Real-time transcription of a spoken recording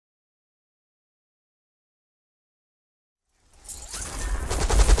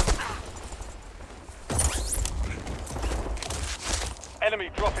Enemy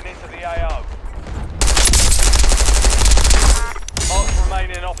dropping into the AO. Mark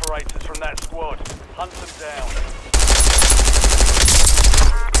remaining operators from that squad. Hunt them down.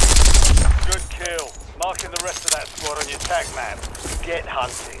 Good kill. Marking the rest of that squad on your tac map. Get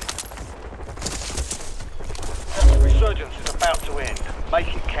hunting. Resurgence is about to end.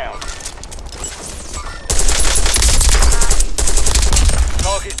 Make it count.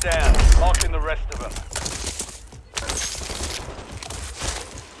 Target down. Marking the rest of them.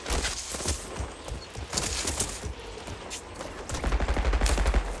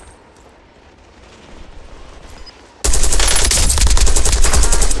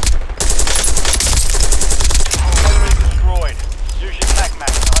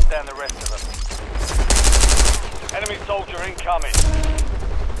 Enemy soldier incoming.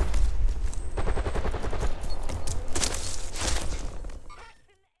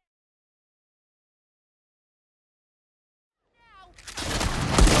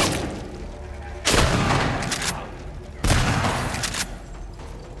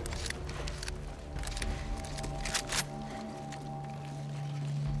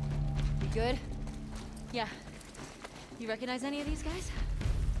 You good? Yeah. You recognize any of these guys?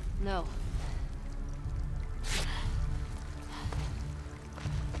 No.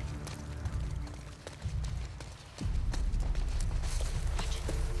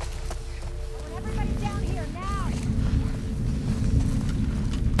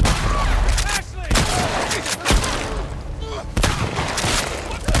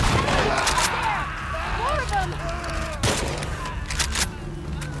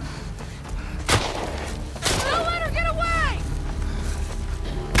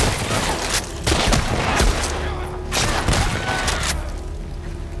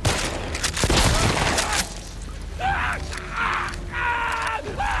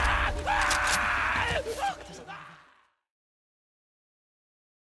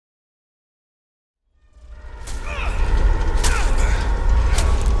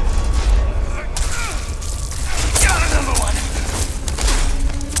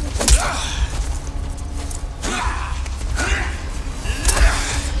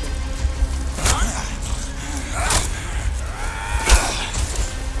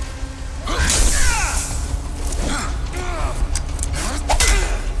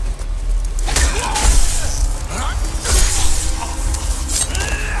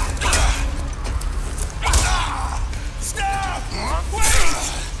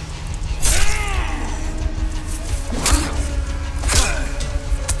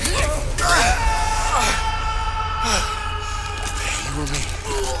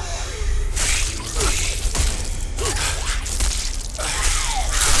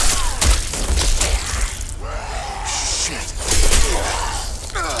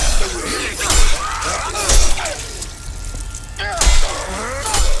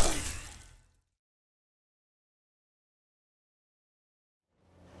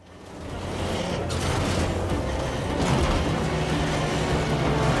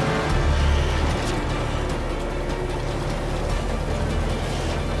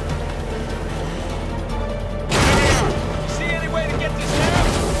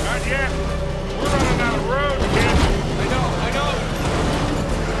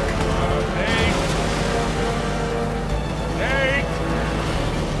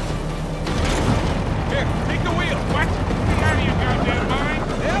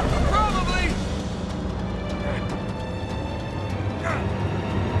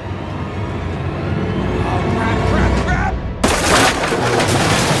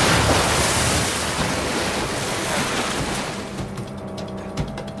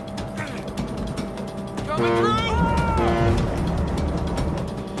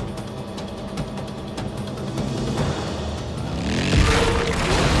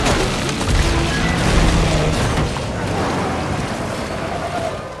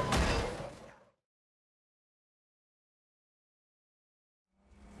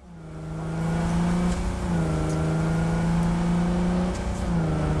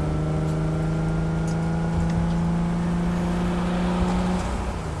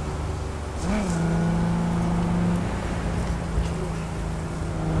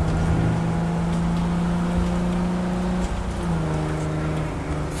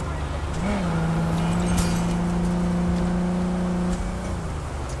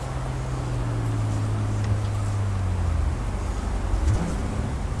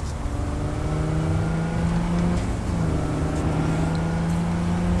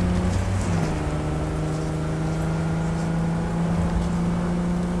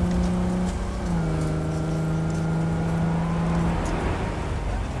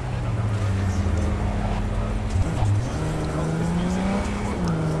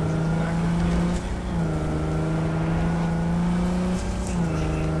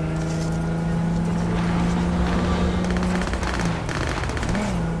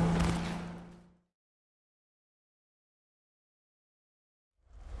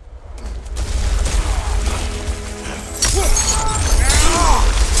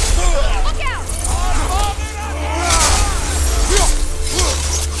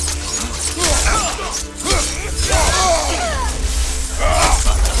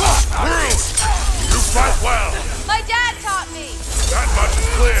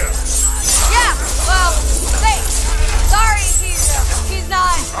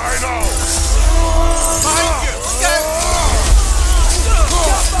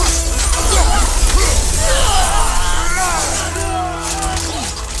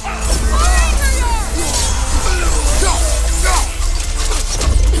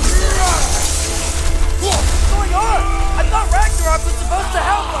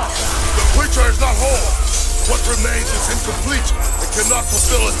 future is not whole. What remains is incomplete and cannot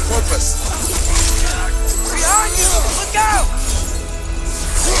fulfill its purpose. Behind you! Look out!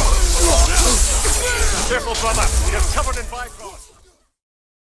 Careful, brother. You're covered in bygones.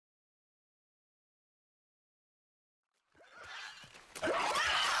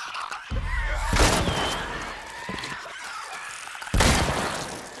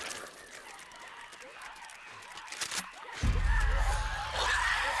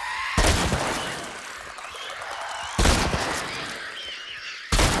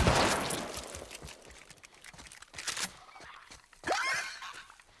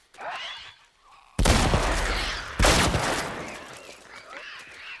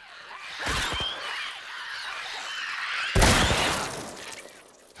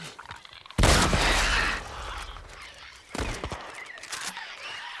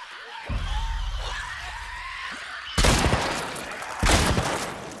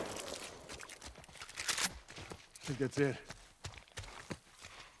 I think that's it.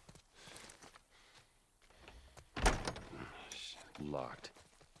 Locked.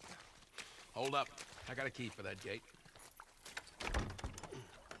 Hold up. I got a key for that gate. I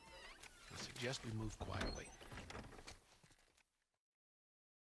suggest we move quietly.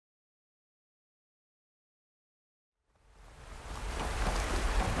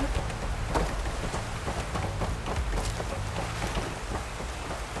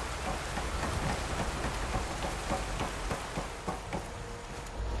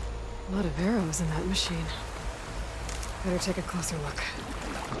 A lot of arrows in that machine. Better take a closer look.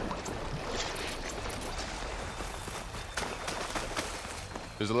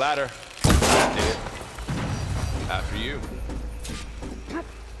 There's a ladder. Hit it. After you.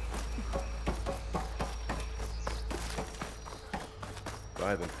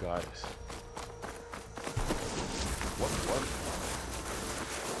 By the goddess. What?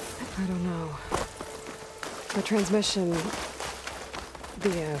 I don't know. The transmission...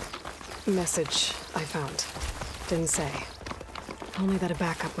 the, message I found didn't say. Only that a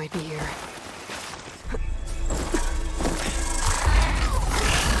backup might be here.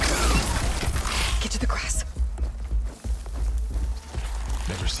 Get to the grass.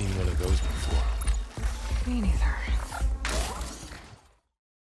 Never seen one of those before. Me neither.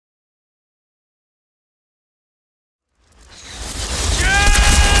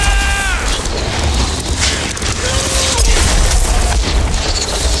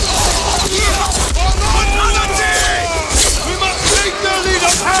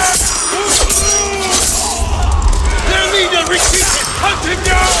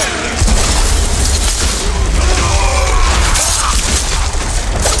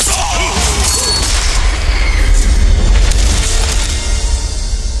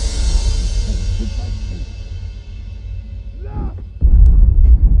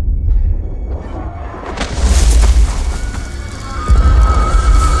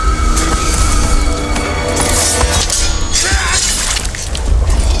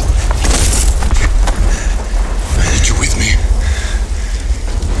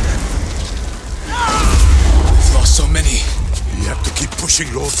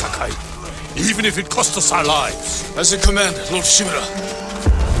 Lord Sakai, even if it costs us our lives. As you command, Lord Shimura.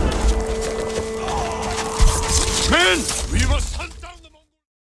 Men, we must hunt down the Mongols.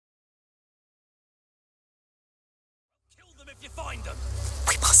 Kill them if you find them.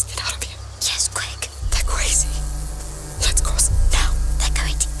 We must get out of here. Yes, quick. They're crazy. Let's cross now. They're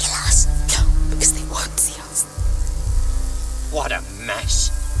going to kill us. No, because they won't see us. What a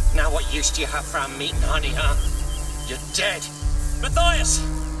mess. Now what use do you have for our meat and honey, huh? You're dead. Matthias,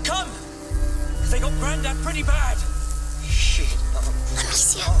 come! They got Grandad pretty bad. Shit, Mom. Let me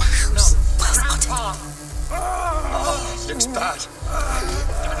see at the house. Grandpa! Oh, looks bad.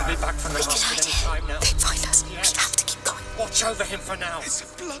 Gonna be back from the hospital any time now. They'd find us. Yes. We have to keep going. Watch over him for now. It's a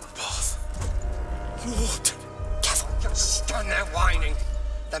bloodbath. Lord. Careful. Just stand there whining.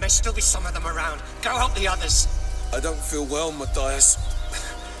 There may still be some of them around. Go help the others. I don't feel well, Matthias.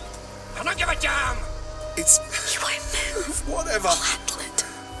 I don't give a damn! It's... You won't move. whatever. I'll handle it.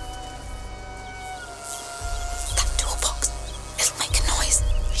 That toolbox. It'll make a noise.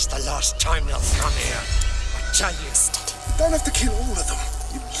 It's the last time they'll come here. I tell you. Steady. You don't have to kill all of them.